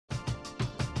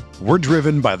We're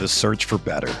driven by the search for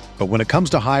better. But when it comes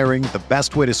to hiring, the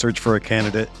best way to search for a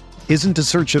candidate isn't to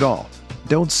search at all.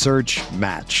 Don't search,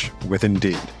 match with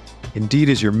Indeed. Indeed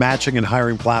is your matching and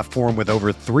hiring platform with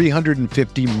over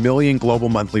 350 million global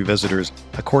monthly visitors,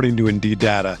 according to Indeed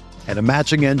data, and a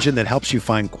matching engine that helps you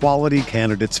find quality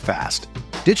candidates fast.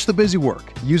 Ditch the busy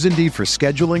work. Use Indeed for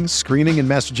scheduling, screening, and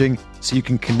messaging so you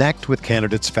can connect with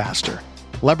candidates faster.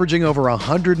 Leveraging over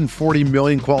 140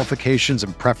 million qualifications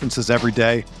and preferences every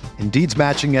day, Indeed's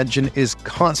matching engine is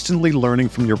constantly learning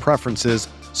from your preferences,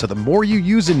 so the more you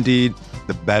use Indeed,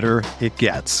 the better it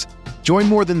gets. Join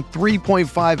more than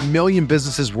 3.5 million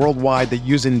businesses worldwide that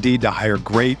use Indeed to hire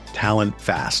great talent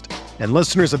fast. And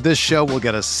listeners of this show will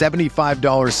get a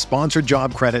 $75 sponsored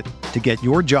job credit to get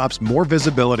your jobs more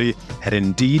visibility at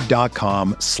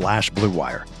Indeed.com/Blue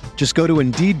Wire. Just go to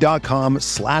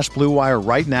Indeed.com/Blue Wire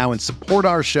right now and support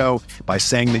our show by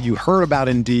saying that you heard about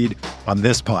Indeed on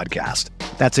this podcast.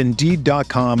 That's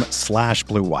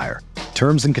Indeed.com/Blue Wire.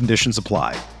 Terms and conditions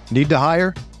apply. Need to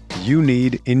hire? You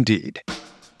need Indeed.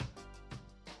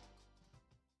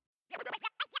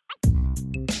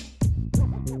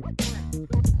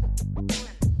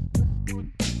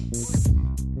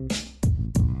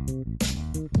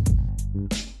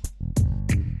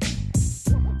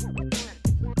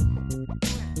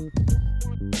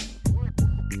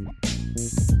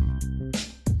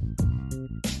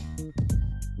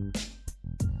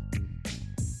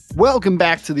 Welcome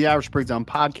back to the Irish Breakdown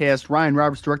Podcast. Ryan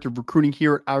Roberts, Director of Recruiting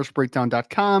here at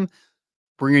irishbreakdown.com,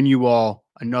 bringing you all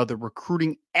another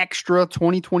Recruiting Extra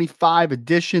 2025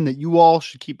 edition that you all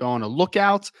should keep on a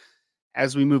lookout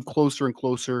as we move closer and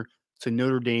closer to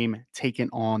Notre Dame taking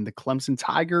on the Clemson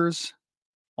Tigers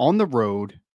on the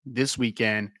road this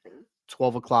weekend,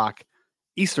 12 o'clock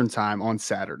Eastern Time on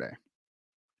Saturday.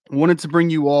 I wanted to bring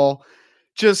you all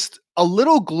just a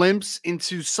little glimpse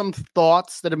into some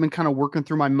thoughts that have been kind of working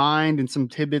through my mind and some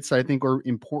tidbits that I think are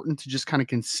important to just kind of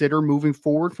consider moving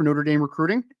forward for Notre Dame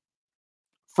recruiting.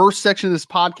 First section of this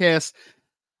podcast,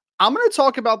 I'm going to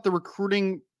talk about the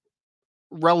recruiting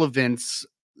relevance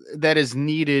that is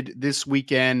needed this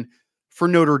weekend for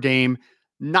Notre Dame,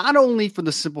 not only for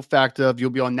the simple fact of you'll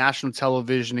be on national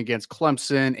television against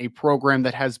Clemson, a program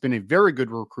that has been a very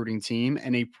good recruiting team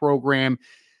and a program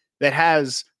that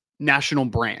has national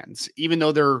brands. Even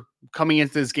though they're coming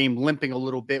into this game limping a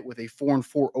little bit with a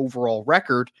 4-4 overall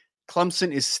record,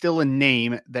 Clemson is still a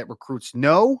name that recruits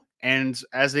know. And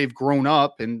as they've grown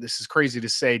up, and this is crazy to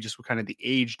say just with kind of the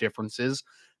age differences,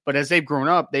 but as they've grown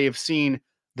up, they have seen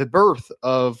the birth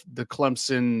of the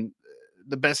Clemson,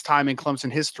 the best time in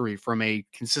Clemson history from a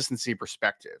consistency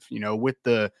perspective, you know, with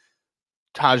the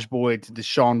Taj Boyd to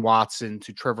Deshaun Watson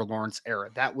to Trevor Lawrence era.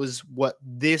 That was what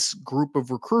this group of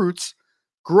recruits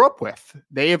grew up with.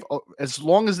 They have, as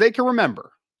long as they can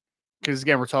remember, because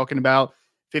again, we're talking about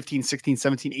 15, 16,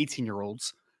 17,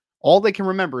 18-year-olds. All they can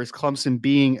remember is Clemson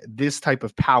being this type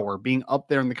of power, being up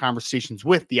there in the conversations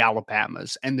with the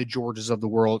Alabamas and the Georgias of the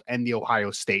world and the Ohio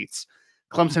States.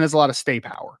 Clemson has a lot of stay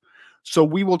power. So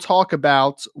we will talk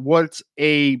about what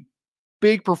a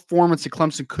big performance at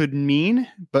Clemson could mean,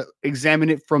 but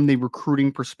examine it from the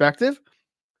recruiting perspective.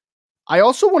 I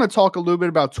also want to talk a little bit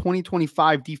about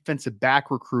 2025 defensive back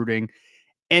recruiting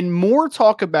and more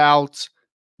talk about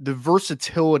the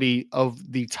versatility of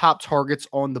the top targets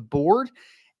on the board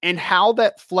and how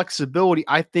that flexibility,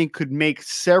 I think, could make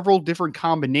several different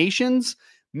combinations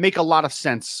make a lot of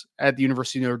sense at the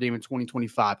University of Notre Dame in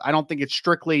 2025. I don't think it's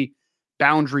strictly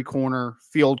boundary corner,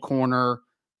 field corner,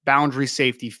 boundary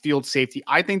safety, field safety.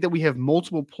 I think that we have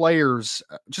multiple players,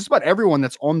 just about everyone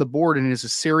that's on the board and is a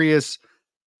serious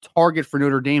target for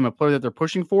Notre Dame, a player that they're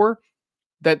pushing for,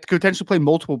 that could potentially play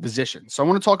multiple positions. So I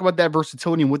want to talk about that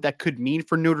versatility and what that could mean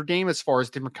for Notre Dame as far as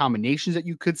different combinations that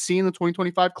you could see in the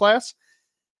 2025 class.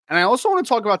 And I also want to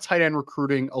talk about tight end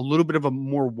recruiting, a little bit of a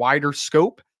more wider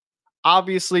scope.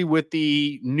 Obviously, with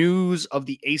the news of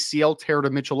the ACL tear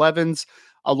to Mitchell Evans,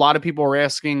 a lot of people are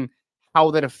asking how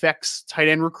that affects tight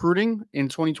end recruiting in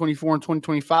 2024 and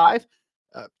 2025.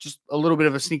 Just a little bit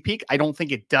of a sneak peek. I don't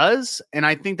think it does. And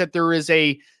I think that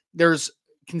there's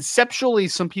conceptually,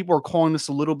 some people are calling this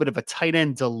a little bit of a tight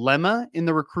end dilemma in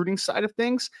the recruiting side of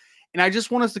things. And I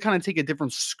just want us to kind of take a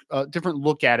different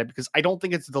look at it, because I don't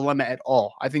think it's a dilemma at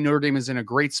all. I think Notre Dame is in a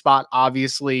great spot,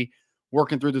 obviously,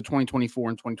 working through the 2024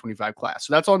 and 2025 class.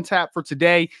 So that's on tap for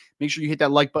today. Make sure you hit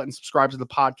that like button, subscribe to the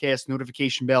podcast,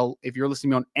 notification bell. If you're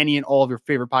listening to me on any and all of your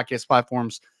favorite podcast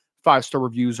platforms, 5-star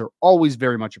reviews are always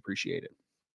very much appreciated.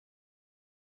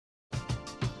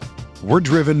 We're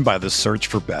driven by the search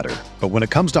for better. But when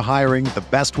it comes to hiring, the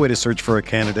best way to search for a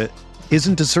candidate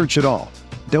isn't to search at all.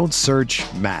 Don't search,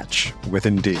 match with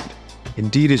Indeed.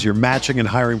 Indeed is your matching and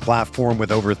hiring platform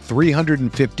with over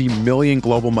 350 million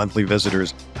global monthly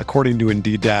visitors, according to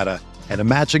Indeed data, and a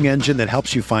matching engine that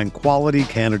helps you find quality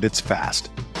candidates fast.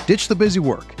 Ditch the busy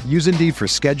work. Use Indeed for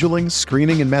scheduling,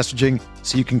 screening, and messaging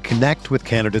so you can connect with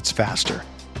candidates faster.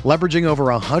 Leveraging over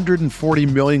 140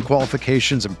 million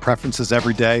qualifications and preferences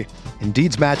every day,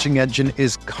 Indeed's matching engine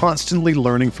is constantly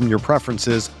learning from your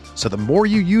preferences, so the more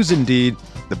you use Indeed,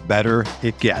 the better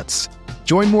it gets.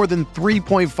 Join more than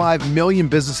 3.5 million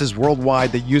businesses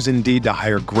worldwide that use Indeed to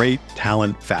hire great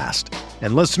talent fast.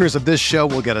 And listeners of this show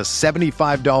will get a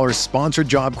 $75 sponsored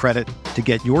job credit to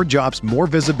get your jobs more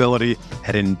visibility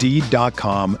at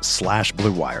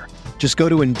Indeed.com/Blue Wire. Just go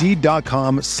to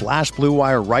Indeed.com/Blue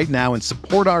Wire right now and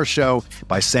support our show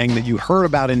by saying that you heard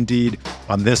about Indeed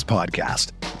on this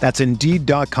podcast. That's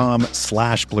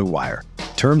Indeed.com/Blue Wire.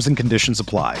 Terms and conditions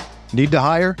apply. Need to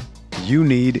hire? You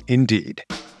need Indeed.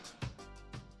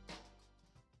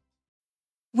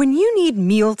 When you need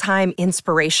mealtime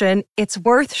inspiration, it's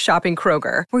worth shopping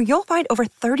Kroger, where you'll find over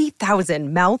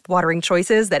 30,000 mouth-watering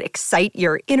choices that excite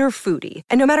your inner foodie.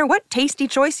 And no matter what tasty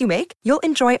choice you make, you'll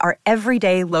enjoy our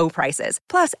everyday low prices,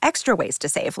 plus extra ways to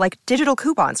save, like digital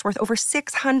coupons worth over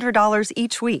 $600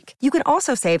 each week. You can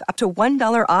also save up to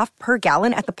 $1 off per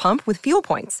gallon at the pump with fuel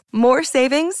points. More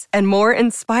savings and more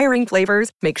inspiring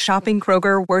flavors make shopping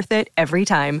Kroger worth it every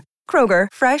time. Kroger,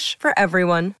 fresh for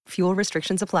everyone. Fuel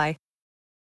restrictions apply.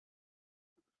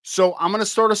 So I'm going to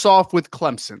start us off with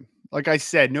Clemson. Like I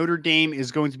said, Notre Dame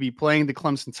is going to be playing the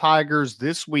Clemson Tigers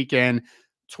this weekend,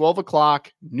 12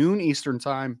 o'clock, noon Eastern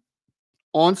time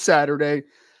on Saturday.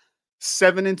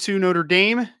 7-2 Notre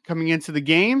Dame coming into the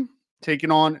game,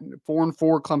 taking on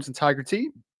 4-4 Clemson Tiger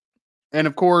team. And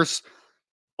of course,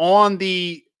 on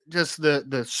the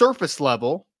surface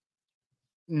level,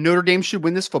 Notre Dame should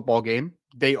win this football game.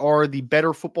 They are the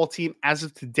better football team as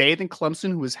of today than Clemson,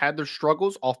 who has had their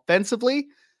struggles offensively,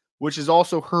 which has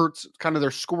also hurt kind of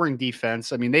their scoring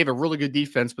defense. I mean, they have a really good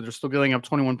defense, but they're still giving up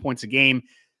 21 points a game,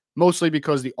 mostly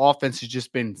because the offense has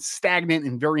just been stagnant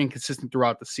and very inconsistent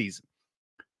throughout the season.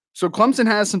 So Clemson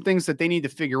has some things that they need to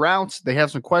figure out. They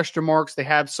have some question marks. They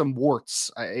have some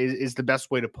warts, is the best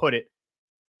way to put it.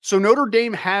 So Notre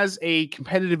Dame has a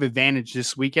competitive advantage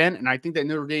this weekend, and I think that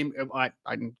Notre Dame, I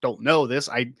don't know this,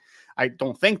 I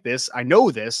don't think this, I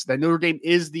know this, that Notre Dame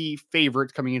is the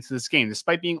favorite coming into this game,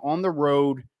 despite being on the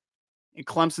road in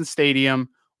Clemson Stadium,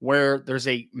 where there's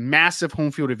a massive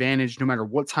home field advantage no matter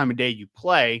what time of day you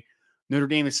play. Notre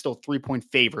Dame is still 3-point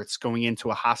favorites going into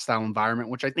a hostile environment,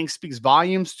 which I think speaks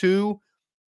volumes to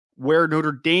where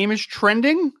Notre Dame is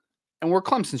trending and where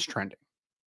Clemson's trending.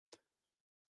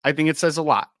 I think it says a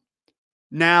lot.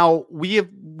 Now, we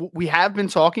have been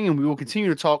talking, and we will continue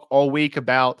to talk all week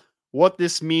about what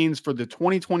this means for the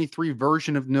 2023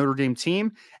 version of Notre Dame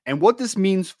team and what this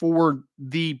means for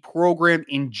the program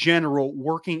in general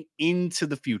working into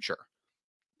the future.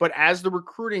 But as the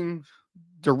recruiting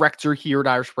director here at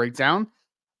Irish Breakdown,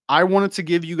 I wanted to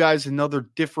give you guys another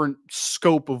different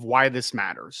scope of why this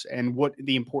matters and what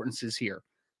the importance is here.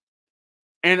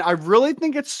 And I really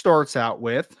think it starts out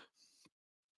with,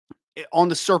 on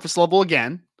the surface level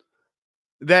again,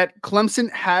 that Clemson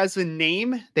has a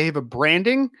name, they have a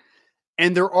branding,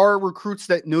 and there are recruits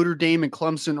that Notre Dame and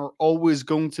Clemson are always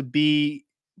going to be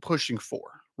pushing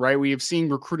for, right? We have seen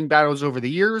recruiting battles over the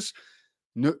years.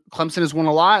 Clemson has won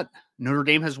a lot. Notre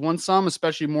Dame has won some,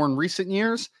 especially more in recent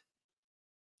years.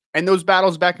 And those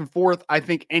battles back and forth, I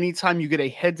think anytime you get a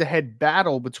head-to-head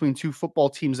battle between two football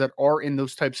teams that are in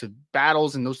those types of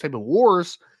battles and those type of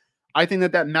wars, I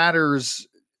think that matters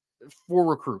for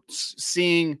recruits,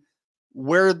 seeing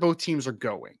where both teams are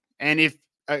going. And if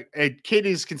a kid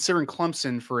is considering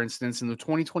Clemson, for instance, in the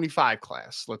 2025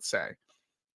 class, let's say,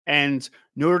 and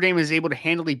Notre Dame is able to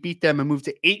handily beat them and move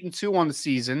to 8-2 on the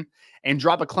season and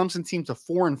drop a Clemson team to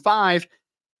 4-5,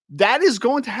 that is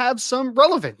going to have some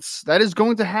relevance. That is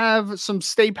going to have some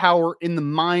stay power in the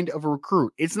mind of a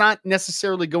recruit. It's not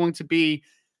necessarily going to be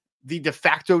the de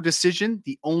facto decision,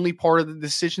 the only part of the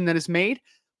decision that is made,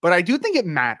 but I do think it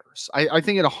matters. I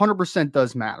think it 100%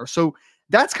 does matter. So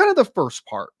that's kind of the first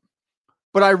part.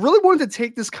 But I really wanted to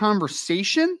take this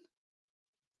conversation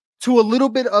to a little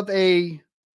bit of a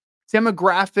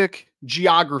demographic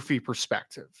geography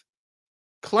perspective.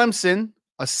 Clemson,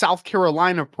 a South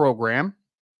Carolina program,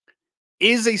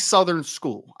 is a Southern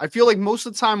school. I feel like most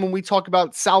of the time when we talk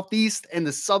about Southeast and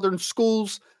the Southern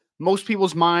schools, most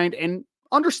people's mind, and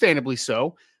understandably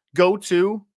so, go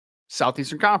to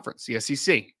Southeastern Conference, the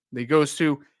SEC. It goes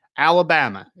to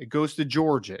Alabama. It goes to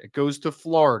Georgia. It goes to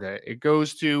Florida. It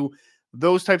goes to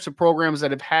those types of programs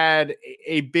that have had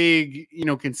a big,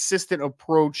 consistent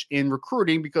approach in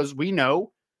recruiting, because we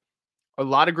know A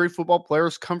lot of great football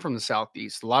players come from the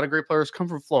Southeast. A lot of great players come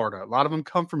from Florida. A lot of them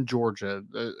come from Georgia.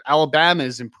 Alabama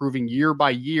is improving year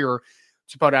by year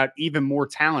to put out even more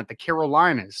talent. The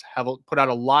Carolinas have put out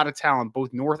a lot of talent,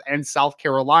 both North and South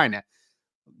Carolina.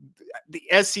 The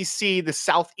SEC, the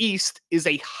Southeast, is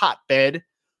a hotbed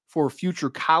for future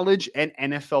college and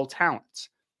NFL talents,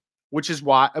 which is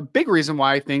why a big reason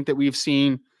why I think that we've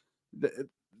seen the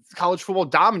college football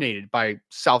dominated by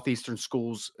Southeastern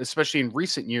schools, especially in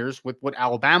recent years with what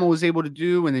Alabama was able to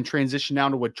do and then transition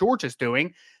down to what Georgia's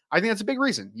doing. I think that's a big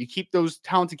reason. You keep those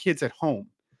talented kids at home.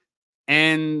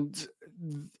 And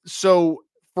so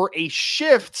for a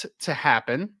shift to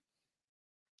happen,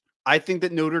 I think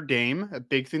that Notre Dame, a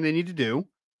big thing they need to do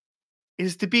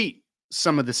is to beat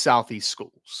some of the Southeast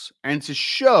schools and to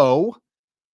show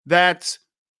that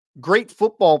great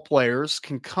football players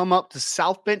can come up to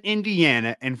South Bend,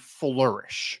 Indiana and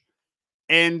flourish.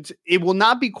 And it will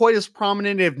not be quite as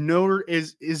prominent if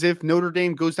if Notre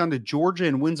Dame goes down to Georgia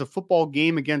and wins a football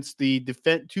game against the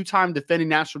two-time defending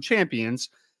national champions,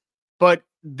 but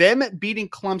them beating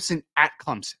Clemson at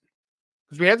Clemson.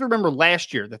 Because we have to remember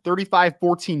last year, the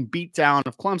 35-14 beatdown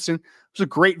of Clemson was a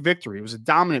great victory. It was a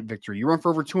dominant victory. You run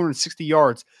for over 260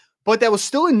 yards, but that was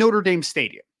still in Notre Dame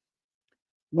Stadium,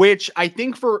 which I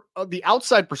think for the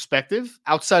outside perspective,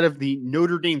 outside of the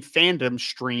Notre Dame fandom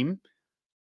stream,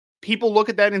 people look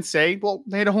at that and say, well,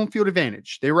 they had a home field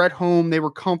advantage. They were at home. They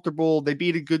were comfortable. They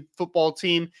beat a good football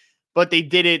team, but they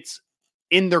did it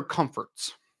in their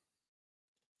comforts.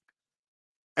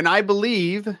 And I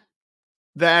believe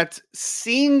that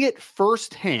seeing it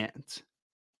firsthand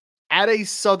at a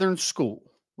Southern school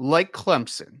like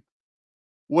Clemson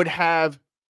would have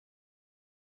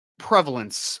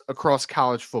prevalence across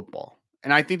college football.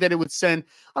 And I think that it would send,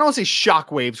 I don't want to say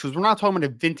shockwaves, because we're not talking about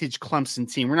a vintage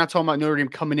Clemson team. We're not talking about Notre Dame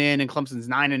coming in and Clemson's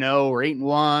 9-0 or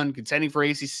 8-1, contending for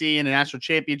ACC and a national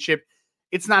championship.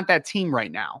 It's not that team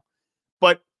right now.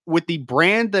 But with the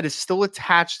brand that is still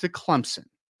attached to Clemson,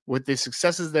 with the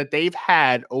successes that they've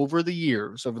had over the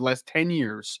years, over the last 10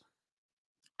 years,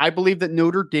 I believe that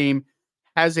Notre Dame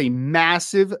has a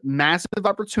massive, massive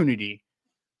opportunity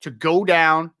to go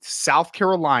down to South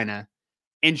Carolina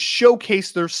and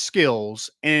showcase their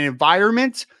skills in an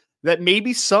environment that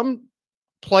maybe some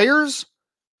players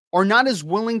are not as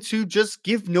willing to just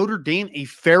give Notre Dame a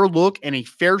fair look and a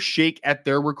fair shake at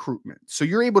their recruitment. So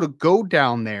you're able to go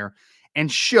down there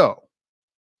and show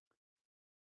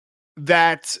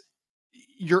that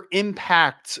your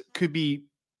impact could be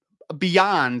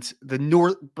beyond the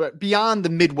North, but beyond the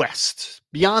Midwest,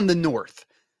 beyond the North.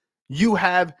 You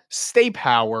have stay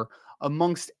power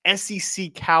amongst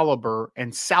SEC caliber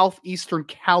and Southeastern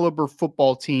caliber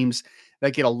football teams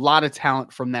that get a lot of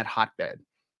talent from that hotbed.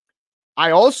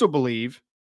 I also believe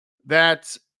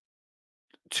that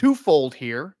twofold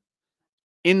here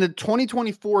in the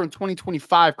 2024 and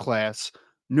 2025 class,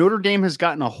 Notre Dame has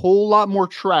gotten a whole lot more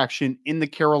traction in the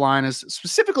Carolinas,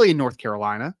 specifically in North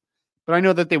Carolina, but I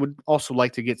know that they would also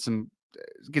like to get some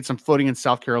footing in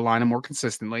South Carolina more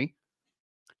consistently.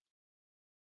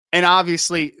 And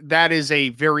obviously, that is a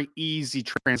very easy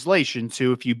translation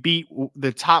to if you beat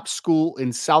the top school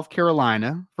in South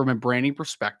Carolina from a branding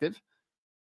perspective,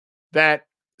 that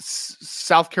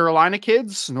South Carolina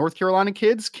kids, North Carolina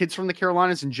kids from the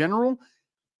Carolinas in general,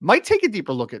 might take a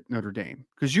deeper look at Notre Dame.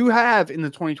 Because you have in the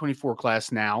 2024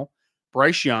 class now,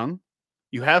 Bryce Young,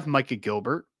 you have Micah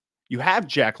Gilbert, you have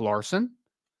Jack Larson.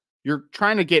 You're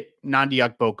trying to get Nnamdi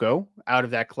Ogboko out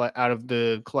of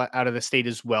the state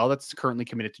as well. That's currently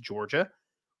committed to Georgia.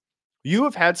 You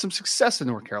have had some success in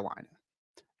North Carolina.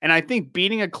 And I think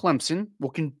beating a Clemson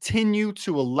will continue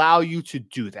to allow you to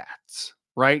do that,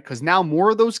 right? Because now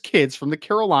more of those kids from the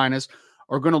Carolinas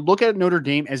are going to look at Notre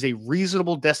Dame as a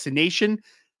reasonable destination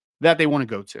that they want to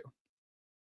go to.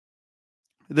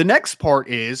 The next part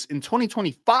is in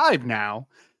 2025 now,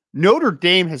 Notre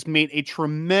Dame has made a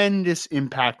tremendous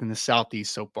impact in the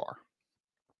Southeast so far.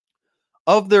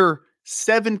 Of their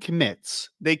 7 commits,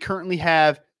 they currently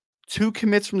have 2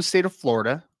 commits from the state of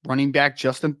Florida, running back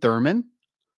Justin Thurman,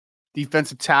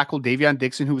 defensive tackle Davion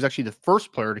Dixon, who was actually the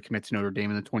first player to commit to Notre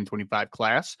Dame in the 2025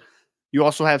 class. You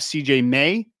also have CJ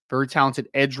May, very talented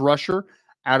edge rusher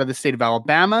out of the state of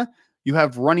Alabama. You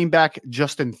have running back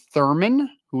Justin Thurman,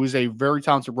 who is a very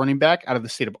talented running back out of the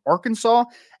state of Arkansas.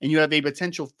 And you have a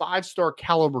potential 5-star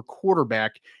caliber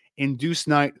quarterback in Deuce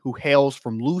Knight, who hails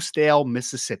from Lucedale,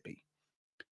 Mississippi.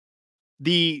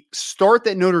 The start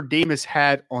that Notre Dame has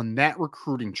had on that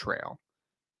recruiting trail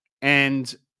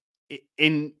and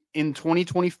in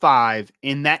 2025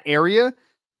 in that area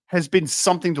has been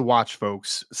something to watch,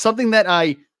 folks. Something that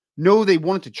I know they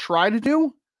wanted to try to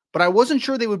do, but I wasn't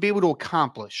sure they would be able to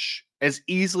accomplish as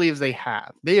easily as they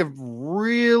have. They have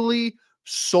really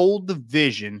sold the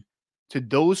vision to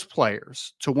those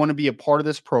players to want to be a part of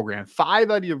this program.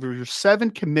 5 out of your 7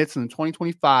 commits in the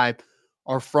 2025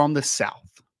 are from the South.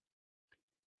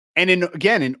 And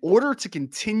in order to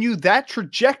continue that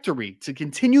trajectory, to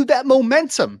continue that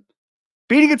momentum,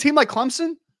 beating a team like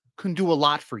Clemson can do a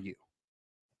lot for you.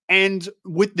 And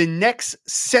with the next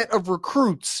set of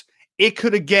recruits, it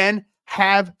could again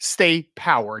have stay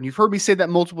power. And you've heard me say that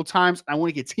multiple times. I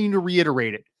want to continue to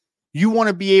reiterate it. You want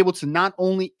to be able to not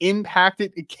only impact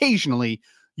it occasionally,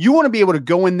 you want to be able to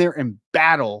go in there and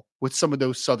battle with some of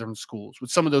those Southern schools, with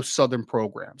some of those Southern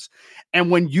programs. And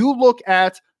when you look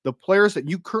at the players that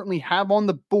you currently have on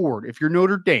the board, if you're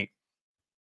Notre Dame,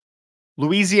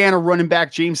 Louisiana running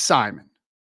back James Simon,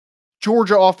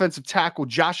 Georgia offensive tackle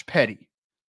Josh Petty,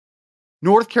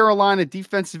 North Carolina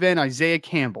defensive end Isaiah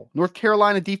Campbell, North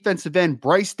Carolina defensive end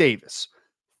Bryce Davis,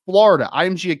 Florida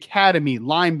IMG Academy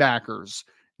linebackers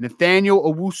Nathaniel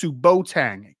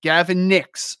Owusu-Boateng, Gavin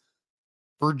Nix,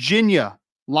 Virginia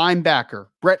linebacker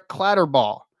Brett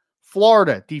Clatterbaugh,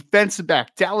 Florida defensive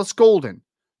back Dallas Golden,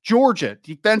 Georgia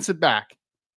defensive back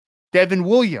Devin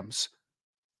Williams,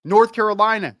 North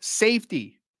Carolina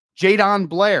safety Jadon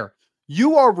Blair.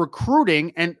 You are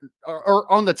recruiting and are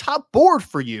on the top board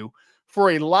for you for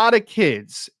a lot of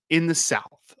kids in the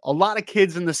South, a lot of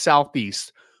kids in the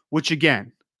Southeast, which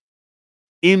again,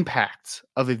 impact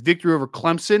of a victory over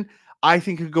Clemson, I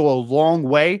think could go a long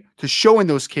way to showing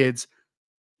those kids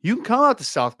you can come out to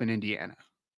South Bend, Indiana.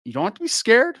 You don't have to be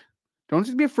scared. You don't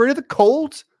have to be afraid of the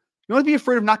cold. You don't have to be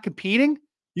afraid of not competing.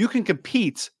 You can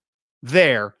compete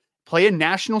there, play a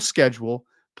national schedule,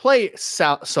 play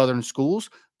Southern schools,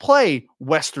 play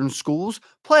Western schools,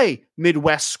 play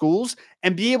Midwest schools,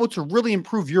 and be able to really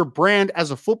improve your brand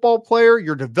as a football player,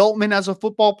 your development as a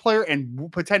football player,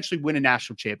 and potentially win a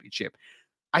national championship.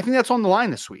 I think that's on the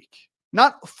line this week.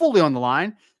 Not fully on the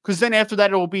line, because then after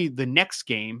that, it will be the next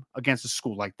game against a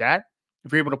school like that.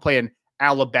 If you're able to play an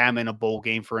Alabama in a bowl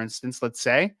game, for instance, let's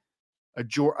say, a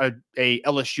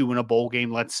LSU in a bowl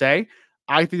game, let's say,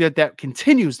 I think that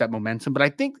continues that momentum, but I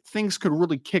think things could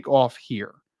really kick off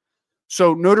here.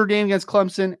 So Notre Dame against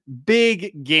Clemson,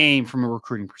 big game from a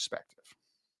recruiting perspective.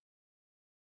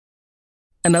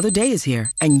 Another day is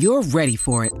here, and you're ready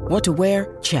for it. What to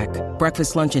wear? Check.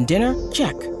 Breakfast, lunch, and dinner?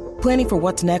 Check. Planning for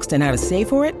what's next and how to save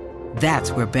for it?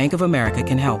 That's where Bank of America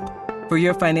can help. For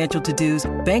your financial to-dos,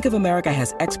 Bank of America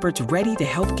has experts ready to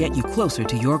help get you closer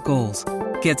to your goals.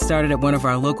 Get started at one of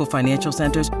our local financial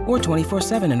centers or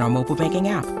 24/7 in our mobile banking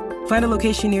app. Find a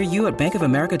location near you at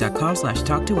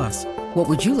bankofamerica.com/talktous. What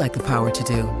would you like the power to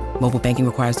do? Mobile banking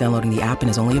requires downloading the app and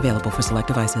is only available for select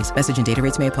devices. Message and data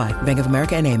rates may apply. Bank of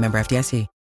America N.A., member FDIC.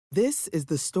 This is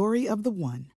the story of the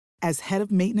one. As head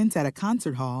of maintenance at a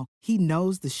concert hall, he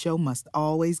knows the show must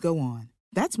always go on.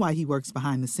 That's why he works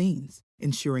behind the scenes,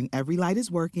 ensuring every light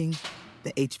is working,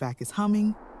 the HVAC is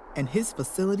humming, and his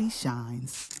facility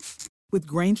shines. With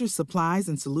Grainger's supplies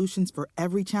and solutions for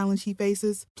every challenge he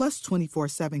faces, plus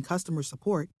 24/7 customer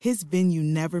support, his venue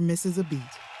never misses a beat.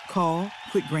 Call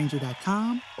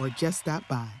quickgrainger.com or just stop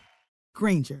by.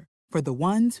 Grainger, for the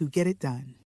ones who get it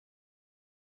done.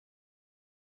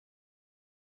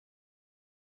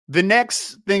 The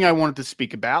next thing I wanted to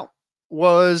speak about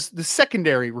was the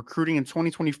secondary recruiting in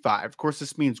 2025. Of course,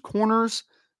 this means corners.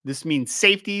 This means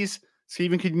safeties. So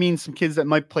even could mean some kids that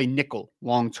might play nickel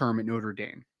long-term at Notre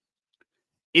Dame.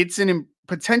 It's an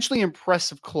potentially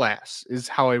impressive class is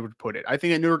how I would put it. I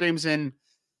think that Notre Dame's in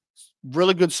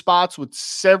really good spots with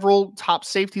several top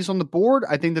safeties on the board.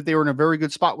 I think that they were in a very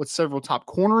good spot with several top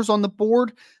corners on the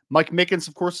board. Mike Mickens,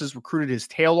 of course, has recruited his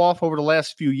tail off over the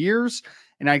last few years,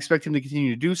 and I expect him to continue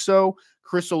to do so.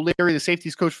 Chris O'Leary, the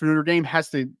safeties coach for Notre Dame, has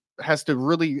to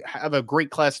really have a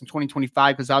great class in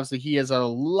 2025 because obviously he has a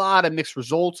lot of mixed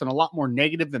results and a lot more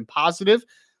negative than positive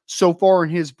so far in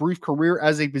his brief career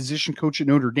as a position coach at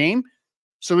Notre Dame.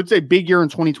 So it's a big year in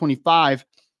 2025.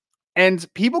 And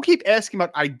people keep asking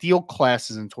about ideal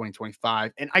classes in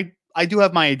 2025. And I do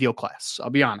have my ideal class. I'll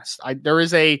be honest. There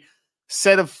is a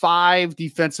set of 5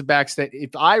 defensive backs that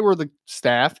if I were the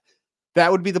staff, that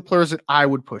would be the players that I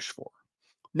would push for.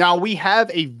 Now, we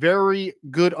have a very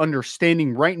good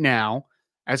understanding right now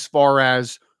as far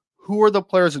as who are the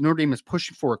players that Notre Dame is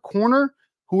pushing for at corner,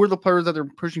 who are the players that they're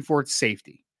pushing for at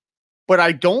safety. But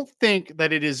I don't think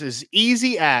that it is as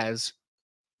easy as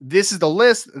this is the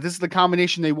list, this is the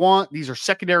combination they want, these are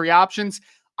secondary options.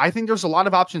 I think there's a lot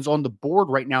of options on the board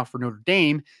right now for Notre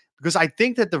Dame because I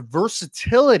think that the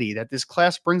versatility that this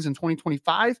class brings in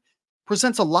 2025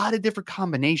 presents a lot of different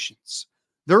combinations.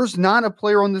 There's not a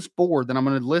player on this board that I'm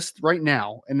going to list right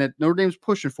now and that Notre Dame's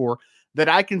pushing for that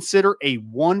I consider a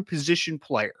one position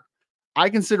player. I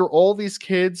consider all these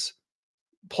kids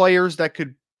players that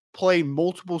could play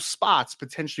multiple spots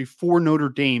potentially for Notre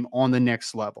Dame on the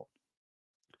next level.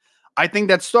 I think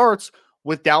that starts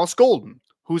with Dallas Golden,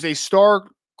 who's a star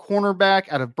cornerback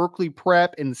out of Berkeley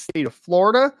Prep in the state of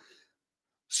Florida.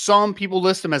 Some people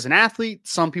list him as an athlete.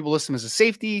 Some people list him as a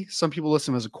safety. Some people list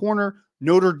him as a corner.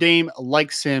 Notre Dame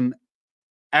likes him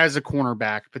as a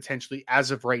cornerback, potentially,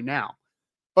 as of right now.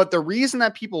 But the reason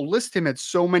that people list him at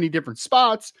so many different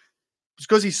spots is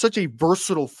because he's such a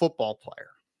versatile football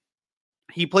player.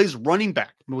 He plays running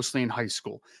back mostly in high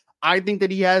school. I think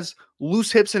that he has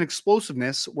loose hips and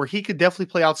explosiveness where he could definitely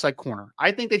play outside corner.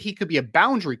 I think that he could be a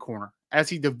boundary corner as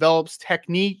he develops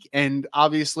technique and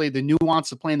obviously the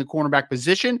nuance of playing the cornerback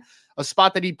position, a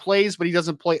spot that he plays, but he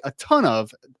doesn't play a ton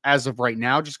of as of right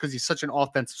now just because he's such an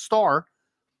offensive star.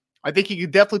 I think he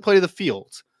could definitely play the field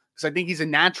because I think he's a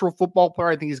natural football player.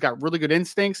 I think he's got really good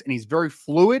instincts and he's very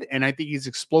fluid, and I think he's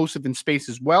explosive in space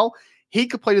as well. He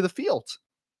could play to the field.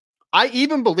 I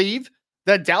even believe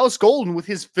that Dallas Golden, with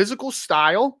his physical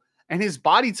style and his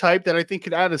body type that I think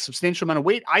could add a substantial amount of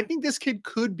weight, I think this kid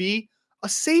could be a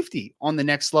safety on the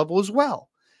next level as well.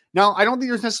 Now, I don't think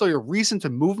there's necessarily a reason to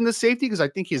move him to safety because I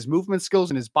think his movement skills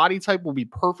and his body type will be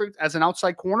perfect as an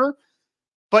outside corner,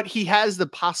 but he has the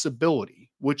possibility,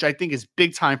 which I think is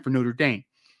big time for Notre Dame.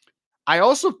 I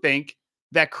also think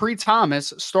that Creed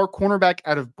Thomas, star cornerback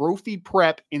out of Brophy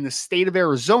Prep in the state of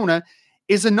Arizona,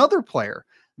 is another player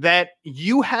that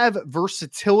you have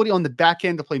versatility on the back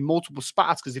end to play multiple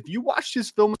spots. Because if you watched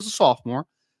his film as a sophomore,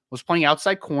 was playing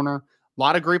outside corner, a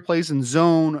lot of great plays in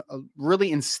zone, a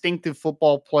really instinctive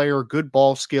football player, good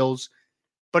ball skills.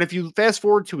 But if you fast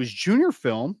forward to his junior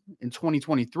film in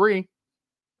 2023,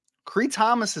 Creed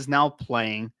Thomas is now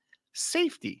playing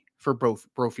safety for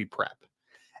Brophy Prep.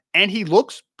 And he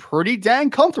looks pretty dang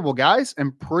comfortable, guys,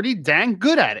 and pretty dang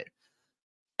good at it.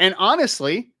 And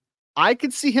honestly, I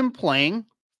could see him playing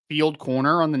field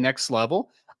corner on the next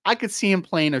level. I could see him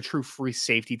playing a true free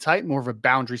safety type, more of a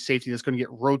boundary safety that's going to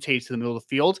get rotated to the middle of the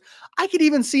field. I could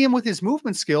even see him with his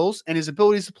movement skills and his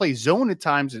abilities to play zone at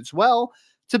times as well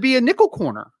to be a nickel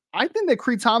corner. I think that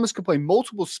Creed Thomas could play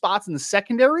multiple spots in the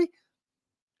secondary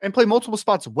and play multiple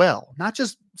spots well, not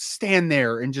just stand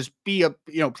there and just be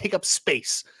take up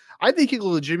space. I think he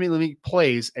will legitimately make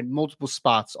plays at multiple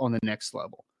spots on the next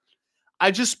level. I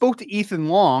just spoke to Ethan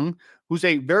Long, who's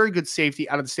a very good safety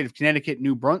out of the state of Connecticut,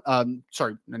 New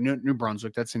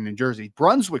Brunswick, that's in New Jersey,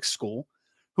 Brunswick School,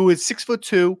 who is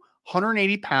 6'2",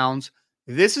 180 pounds.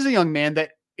 This is a young man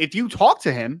that if you talk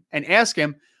to him and ask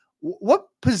him, what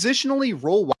positionally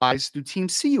role-wise do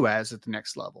teams see you as at the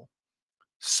next level?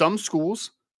 Some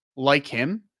schools like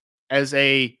him as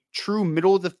a true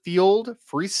middle of the field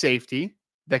free safety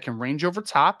that can range over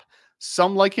top.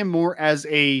 Some like him more as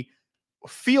a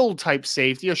field type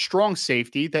safety, a strong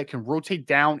safety that can rotate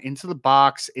down into the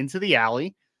box, into the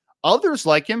alley. Others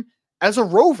like him as a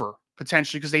rover,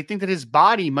 potentially, because they think that his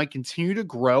body might continue to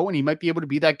grow and he might be able to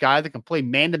be that guy that can play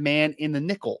man-to-man in the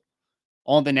nickel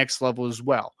on the next level as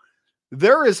well.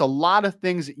 There is a lot of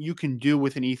things that you can do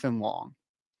with an Ethan Long.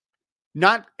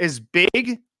 Not as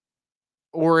big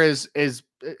or as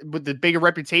with the bigger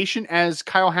reputation as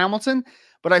Kyle Hamilton,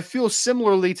 but I feel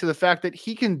similarly to the fact that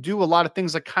he can do a lot of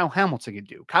things like Kyle Hamilton could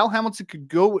do. Kyle Hamilton could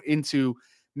go into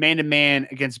man-to-man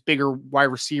against bigger wide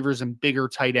receivers and bigger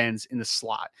tight ends in the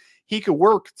slot. He could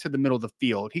work to the middle of the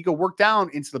field. He could work down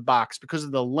into the box because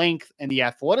of the length and the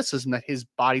athleticism that his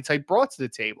body type brought to the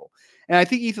table. And I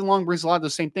think Ethan Long brings a lot of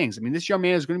those same things. I mean, this young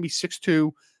man is going to be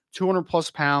 6'2", 200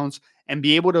 plus pounds, and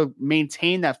be able to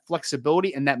maintain that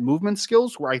flexibility and that movement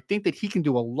skills where I think that he can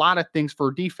do a lot of things for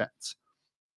a defense.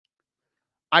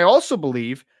 I also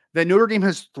believe that Notre Dame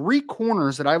has three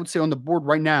corners that I would say on the board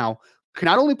right now can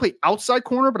not only play outside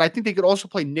corner, but I think they could also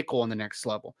play nickel on the next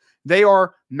level. They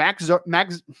are Mark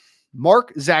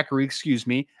Zachary,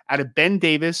 out of Ben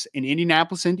Davis in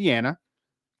Indianapolis, Indiana,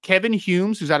 Kevin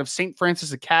Humes, who's out of St.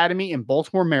 Francis Academy in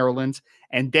Baltimore, Maryland,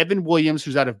 and Devin Williams,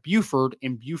 who's out of Buford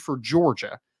in Buford,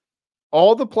 Georgia.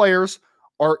 All the players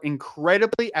are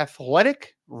incredibly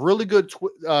athletic, really good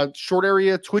short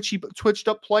area, twitched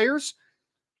up players,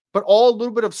 but all a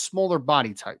little bit of smaller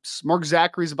body types. Mark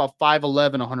Zachary is about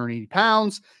 5'11", 180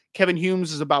 pounds. Kevin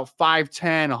Humes is about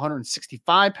 5'10",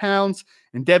 165 pounds.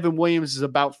 And Devin Williams is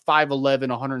about 5'11",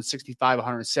 165,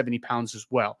 170 pounds as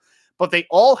well. But they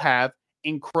all have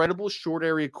incredible short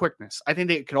area quickness. I think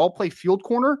they can all play field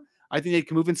corner. I think they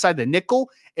can move inside the nickel.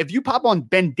 If you pop on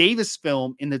Ben Davis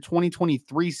film in the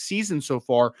 2023 season so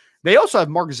far, they also have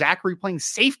Mark Zachary playing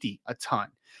safety a ton.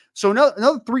 So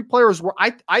another 3 players where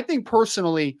I think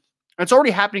personally, it's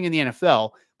already happening in the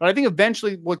NFL, but I think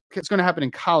eventually what's going to happen in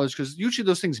college, because usually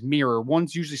those things mirror. One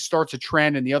usually starts a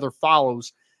trend and the other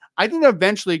follows. I think that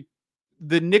eventually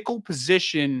the nickel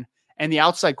position and the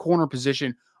outside corner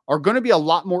position are going to be a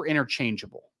lot more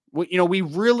interchangeable. We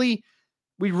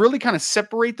really kind of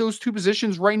separate those two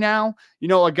positions right now.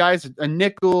 A guy's a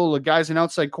nickel, a guy's an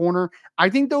outside corner. I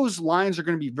think those lines are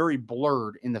going to be very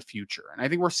blurred in the future. And I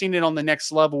think we're seeing it on the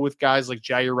next level with guys like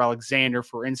Jair Alexander,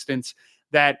 for instance,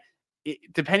 that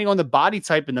depending on the body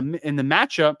type and the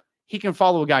matchup, he can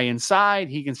follow a guy inside,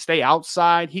 he can stay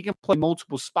outside, he can play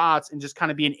multiple spots and just kind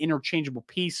of be an interchangeable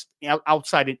piece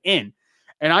outside and in.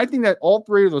 And I think that all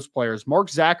 3 of those players, Mark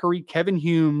Zachary, Kevin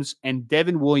Humes, and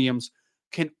Devin Williams,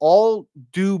 can all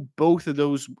do both of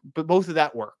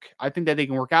that work. I think that they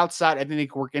can work outside. I think they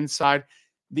can work inside.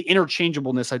 The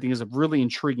interchangeableness, I think, is a really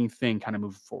intriguing thing kind of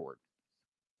moving forward.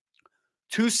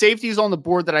 2 safeties on the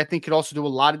board that I think could also do a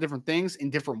lot of different things in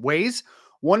different ways.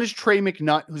 One is Trey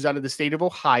McNutt, who's out of the state of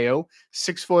Ohio,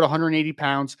 6 foot, 180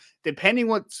 pounds. Depending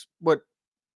what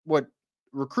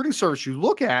recruiting service you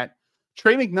look at,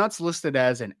 Trey McNutt's listed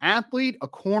as an athlete, a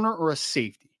corner, or a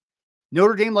safety.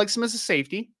 Notre Dame likes him as a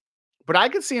safety, but I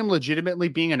could see him legitimately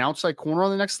being an outside corner on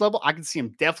the next level. I could see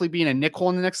him definitely being a nickel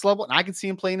on the next level, and I could see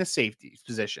him playing a safety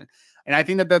position. And I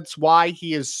think that that's why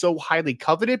he is so highly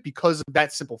coveted, because of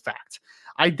that simple fact.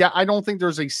 I don't think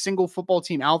there's a single football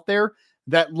team out there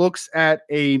that looks at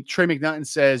a Trey McNutt and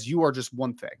says, you are just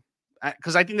one thing.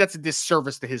 Because I think that's a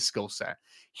disservice to his skill set.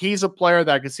 He's a player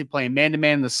that I could see playing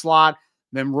man-to-man in the slot,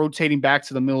 then rotating back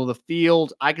to the middle of the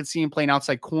field. I could see him playing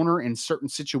outside corner in certain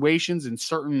situations, in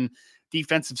certain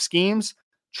defensive schemes.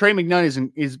 Trey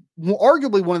McNutt is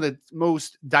arguably one of the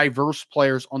most diverse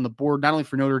players on the board, not only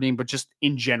for Notre Dame, but just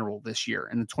in general this year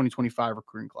in the 2025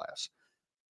 recruiting class.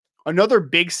 Another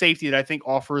big safety that I think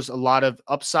offers a lot of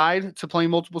upside to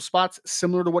playing multiple spots,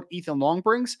 similar to what Ethan Long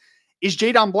brings, is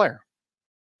Jadon Blair,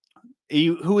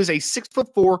 who is a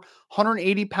 6'4",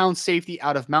 180-pound safety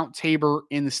out of Mount Tabor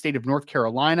in the state of North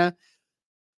Carolina.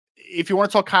 If you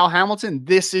want to talk Kyle Hamilton,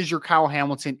 this is your Kyle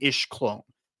Hamilton-ish clone.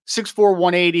 6'4",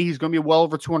 180. He's going to be well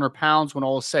over 200 pounds when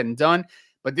all is said and done.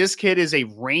 But this kid is a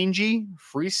rangy,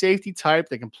 free safety type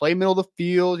that can play middle of the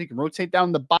field. He can rotate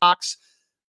down the box.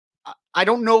 I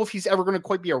don't know if he's ever going to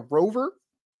quite be a rover,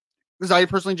 because I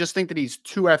personally just think that he's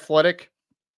too athletic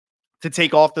to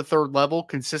take off the 3rd level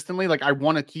consistently. Like, I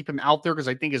want to keep him out there because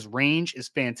I think his range is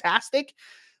fantastic.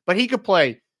 But he could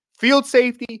play field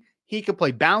safety. He could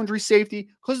play boundary safety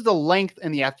because of the length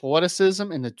and the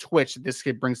athleticism and the twitch that this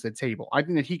kid brings to the table. I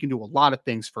think that he can do a lot of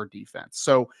things for defense.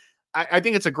 So I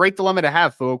think it's a great dilemma to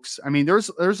have, folks. I mean, there's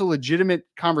a legitimate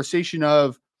conversation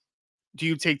of, do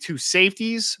you take 2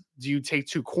 safeties? Do you take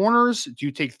 2 corners? Do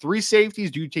you take 3 safeties?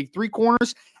 Do you take 3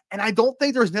 corners? And I don't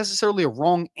think there's necessarily a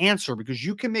wrong answer, because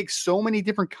you can make so many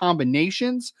different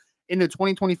combinations in the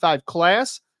 2025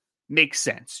 class make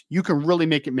sense. You can really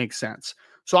make it make sense.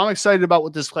 So I'm excited about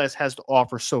what this class has to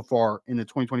offer so far in the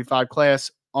 2025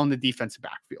 class on the defensive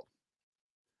backfield.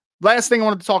 Last thing I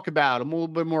wanted to talk about, a little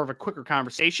bit more of a quicker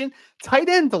conversation, tight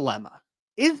end dilemma.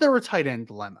 Is there a tight end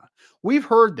dilemma? We've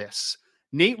heard this.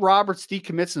 Nate Roberts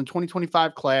decommits in the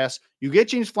 2025 class. You get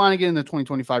James Flanagan in the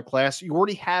 2025 class. You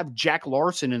already have Jack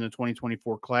Larson in the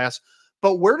 2024 class.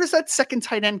 But where does that second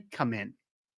tight end come in?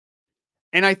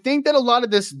 And I think that a lot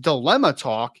of this dilemma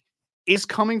talk is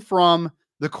coming from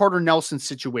the Carter Nelson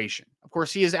situation. Of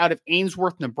course, he is out of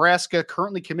Ainsworth, Nebraska,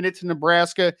 currently committed to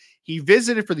Nebraska. He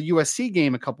visited for the USC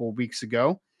game a couple of weeks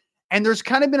ago. And there's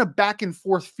kind of been a back and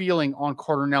forth feeling on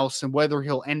Carter Nelson, whether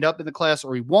he'll end up in the class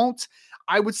or he won't.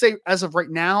 I would say as of right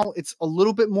now, it's a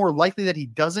little bit more likely that he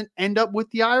doesn't end up with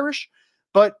the Irish,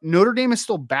 but Notre Dame is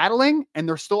still battling, and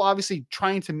they're still obviously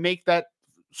trying to make that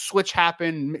switch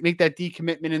happen, make that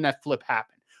decommitment and that flip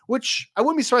happen, which I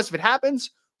wouldn't be surprised if it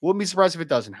happens. Wouldn't be surprised if it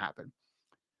doesn't happen.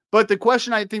 But the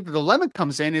question I think the dilemma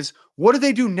comes in is, what do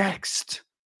they do next?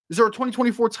 Is there a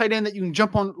 2024 tight end that you can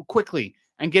jump on quickly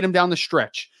and get him down the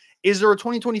stretch? Is there a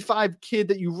 2025 kid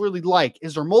that you really like?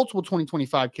 Is there multiple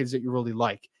 2025 kids that you really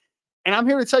like? And I'm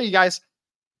here to tell you guys,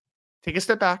 take a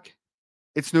step back.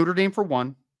 It's Notre Dame for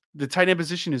one. The tight end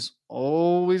position is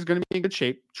always going to be in good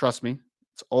shape. Trust me.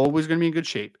 It's always going to be in good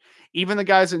shape. Even the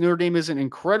guys that Notre Dame isn't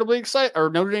incredibly excited,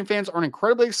 or Notre Dame fans aren't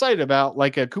incredibly excited about,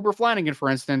 like Cooper Flanagan, for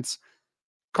instance,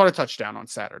 caught a touchdown on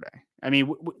Saturday. I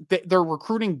mean, they're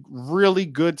recruiting really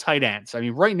good tight ends. I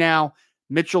mean, right now,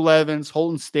 Mitchell Evans,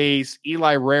 Holton Stace,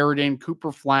 Eli Raridan,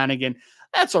 Cooper Flanagan.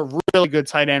 That's a really good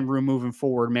tight end room moving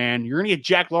forward, man. You're going to get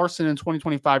Jack Larson in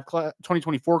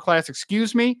 2024 class,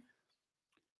 excuse me.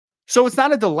 So it's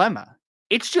not a dilemma.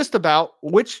 It's just about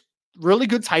which really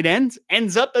good tight end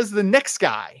ends up as the next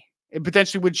guy, and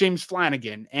potentially with James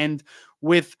Flanagan and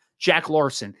with Jack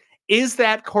Larson. Is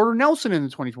that Carter Nelson in the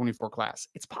 2024 class?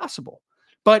 It's possible.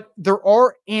 But there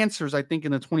are answers, I think,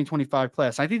 in the 2025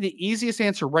 class. I think the easiest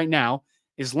answer right now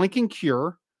is Lincoln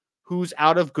Cure, who's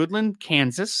out of Goodland,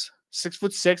 Kansas,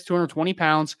 6'6", 220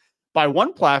 pounds. By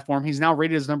one platform, he's now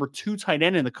rated as number 2 tight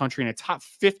end in the country and a top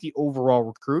 50 overall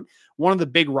recruit. One of the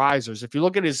big risers. If you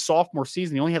look at his sophomore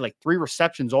season, he only had like 3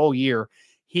 receptions all year.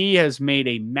 He has made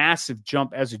a massive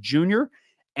jump as a junior,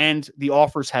 and the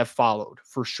offers have followed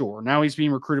for sure. Now he's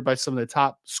being recruited by some of the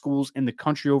top schools in the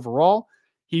country overall.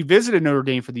 He visited Notre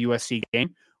Dame for the USC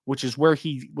game, which is where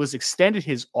he was extended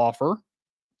his offer.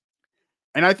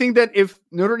 And I think that if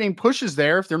Notre Dame pushes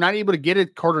there, if they're not able to get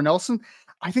it, Carter Nelson,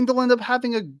 I think they'll end up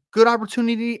having a good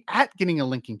opportunity at getting a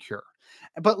Lincoln Cure.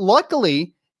 But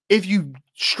luckily, if you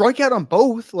strike out on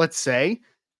both, let's say,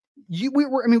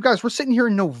 guys, we're sitting here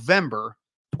in November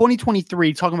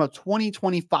 2023 talking about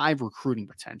 2025 recruiting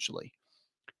potentially.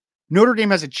 Notre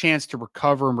Dame has a chance to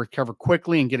recover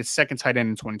quickly and get a second tight end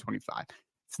in 2025.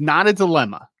 It's not a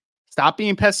dilemma. Stop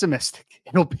being pessimistic.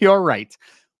 It'll be all right.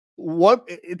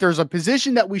 If there's a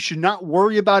position that we should not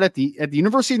worry about at the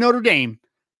University of Notre Dame,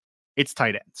 it's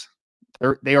tight ends.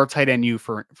 They are tight end U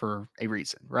for a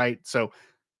reason, right? So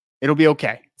it'll be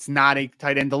okay. It's not a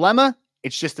tight end dilemma.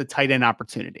 It's just a tight end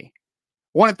opportunity.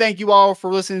 I want to thank you all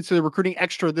for listening to the Recruiting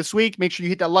Extra this week. Make sure you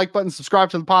hit that like button, subscribe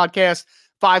to the podcast.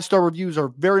 5-star reviews are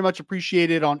very much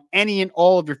appreciated on any and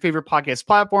all of your favorite podcast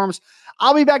platforms.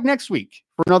 I'll be back next week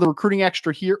for another Recruiting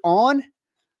Extra here on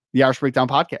the Irish Breakdown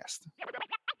Podcast.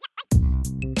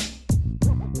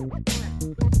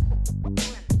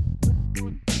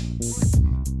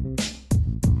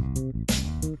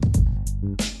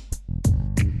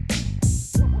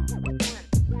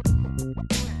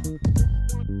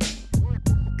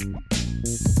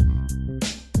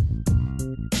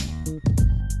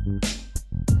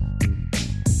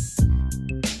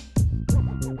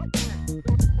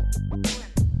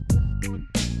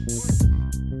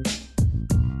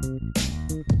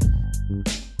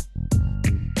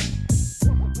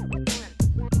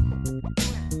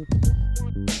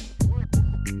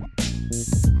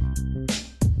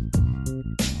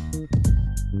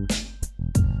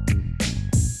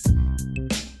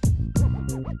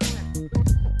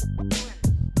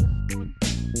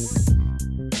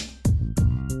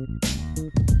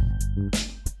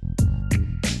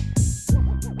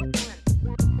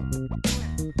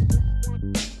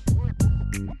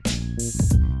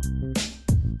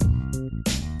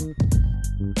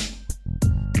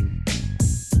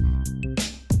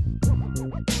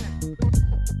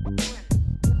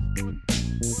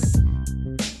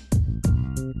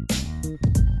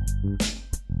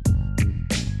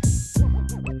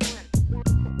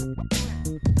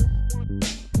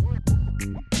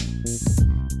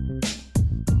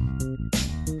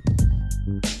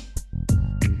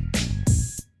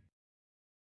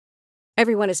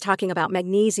 Everyone is talking about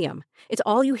magnesium. It's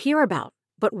all you hear about.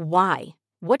 But why?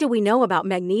 What do we know about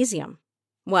magnesium?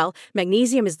 Well,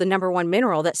 magnesium is the #1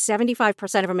 mineral that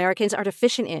 75% of Americans are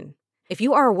deficient in. If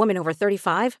you are a woman over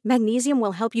 35, magnesium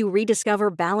will help you rediscover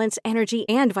balance, energy,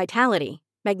 and vitality.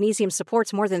 Magnesium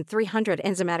supports more than 300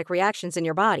 enzymatic reactions in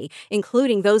your body,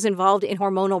 including those involved in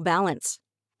hormonal balance.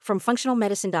 From functional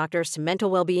medicine doctors to mental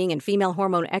well-being and female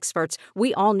hormone experts,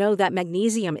 we all know that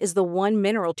magnesium is the one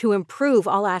mineral to improve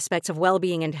all aspects of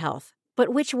well-being and health. But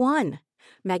which one?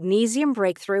 Magnesium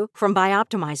Breakthrough from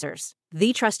Bioptimizers,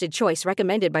 the trusted choice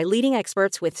recommended by leading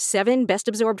experts with 7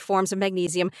 best-absorbed forms of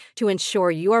magnesium to ensure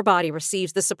your body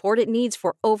receives the support it needs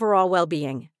for overall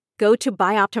well-being. Go to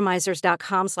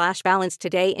bioptimizers.com/balance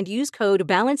today and use code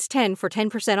BALANCE10 for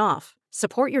 10% off.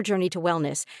 Support your journey to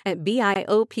wellness at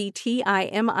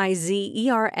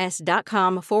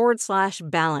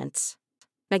bioptimizers.com/balance.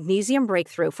 Magnesium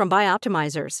Breakthrough from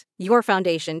Bioptimizers, your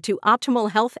foundation to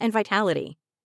optimal health and vitality.